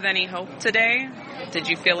leave with any hope today? Did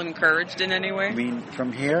you feel encouraged in any way? I mean,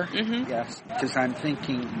 from here? Mm-hmm. Yes, because I'm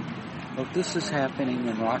thinking, look, this is happening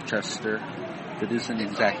in Rochester. It isn't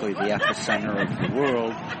exactly the epicenter of the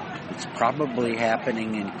world. It's probably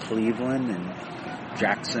happening in Cleveland and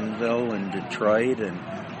Jacksonville and Detroit and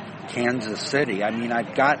Kansas City. I mean,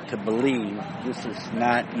 I've got to believe this is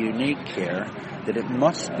not unique here, that it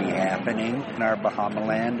must be happening in our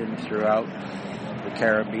Bahamaland and throughout the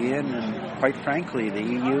Caribbean and, quite frankly, the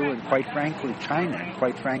EU and, quite frankly, China and,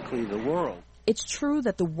 quite frankly, the world. It's true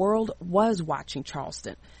that the world was watching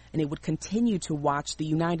Charleston, and it would continue to watch the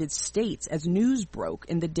United States as news broke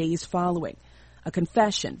in the days following. A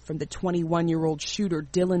confession from the 21-year-old shooter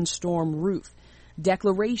Dylan Storm Ruth,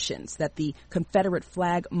 declarations that the Confederate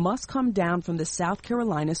flag must come down from the South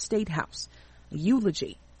Carolina State House, a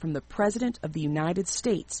eulogy from the President of the United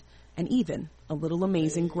States, and even a little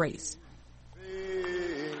Amazing Grace.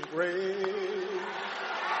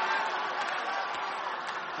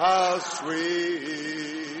 How sweet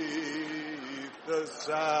the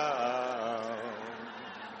sound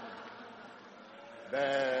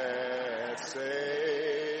that saved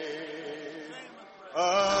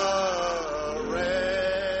a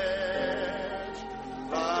wretch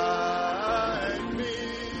like me.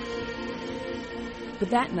 But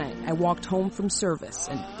that night, I walked home from service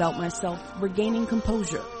and felt myself regaining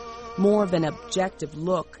composure, more of an objective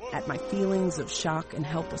look at my feelings of shock and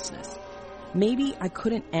helplessness. Maybe I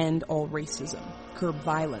couldn't end all racism, curb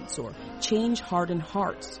violence, or change hardened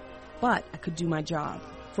hearts, but I could do my job.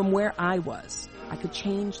 From where I was, I could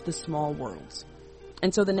change the small worlds.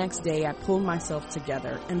 And so the next day, I pulled myself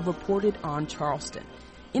together and reported on Charleston,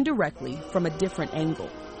 indirectly from a different angle,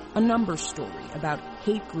 a numbers story about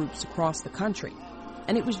hate groups across the country,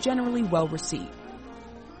 and it was generally well received.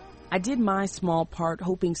 I did my small part,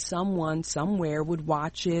 hoping someone somewhere would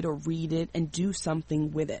watch it or read it and do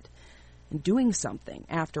something with it. And doing something,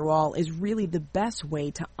 after all, is really the best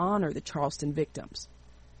way to honor the Charleston victims.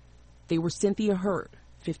 They were Cynthia Hurd,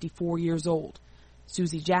 54 years old,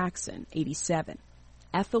 Susie Jackson, 87,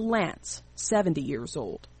 Ethel Lance, 70 years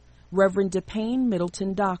old, Reverend DePayne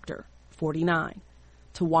Middleton Doctor, 49,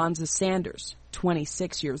 Tawanza Sanders,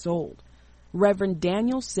 26 years old, Reverend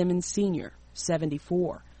Daniel Simmons Sr.,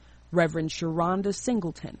 74, Reverend Sharonda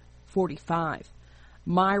Singleton, 45,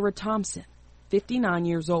 Myra Thompson, 59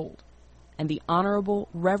 years old, and the Honorable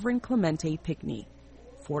Reverend Clemente Pickney,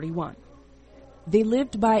 41. They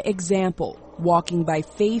lived by example, walking by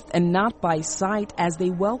faith and not by sight, as they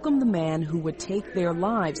welcomed the man who would take their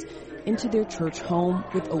lives into their church home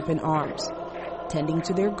with open arms, tending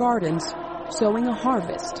to their gardens, sowing a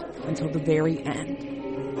harvest until the very end.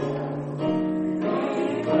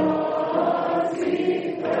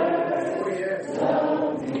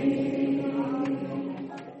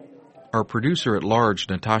 Our producer-at-large,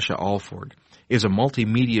 Natasha Alford, is a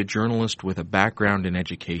multimedia journalist with a background in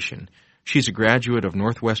education. She's a graduate of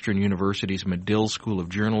Northwestern University's Medill School of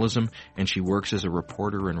Journalism, and she works as a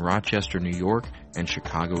reporter in Rochester, New York, and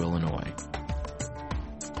Chicago, Illinois.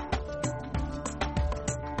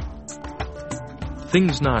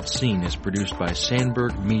 Things Not Seen is produced by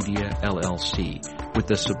Sandberg Media, LLC, with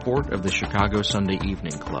the support of the Chicago Sunday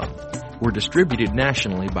Evening Club. We're distributed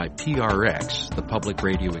nationally by PRX, the Public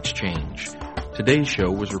Radio Exchange. Today's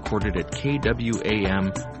show was recorded at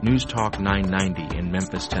KWAM News Talk 990 in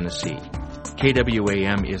Memphis, Tennessee.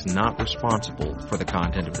 KWAM is not responsible for the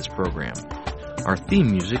content of this program. Our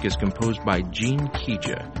theme music is composed by Gene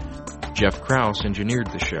Kija. Jeff Krause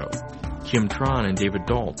engineered the show. Kim Tron and David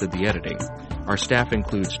Dault did the editing. Our staff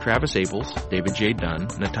includes Travis Abels, David J. Dunn,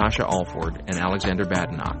 Natasha Alford, and Alexander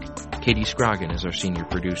Badenoch. Katie Scroggin is our senior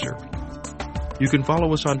producer. You can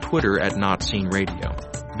follow us on Twitter at Not Seen Radio.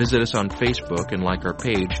 Visit us on Facebook and like our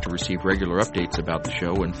page to receive regular updates about the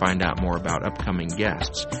show and find out more about upcoming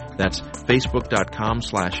guests. That's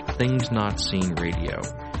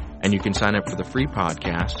facebook.com/ThingsNotSeenRadio. And you can sign up for the free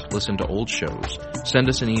podcast, listen to old shows, send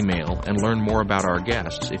us an email, and learn more about our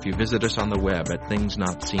guests if you visit us on the web at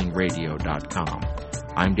ThingsNotSeenRadio.com.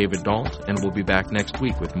 I'm David Dault, and we'll be back next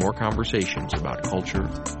week with more conversations about culture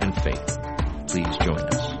and faith. Please join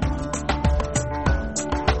us.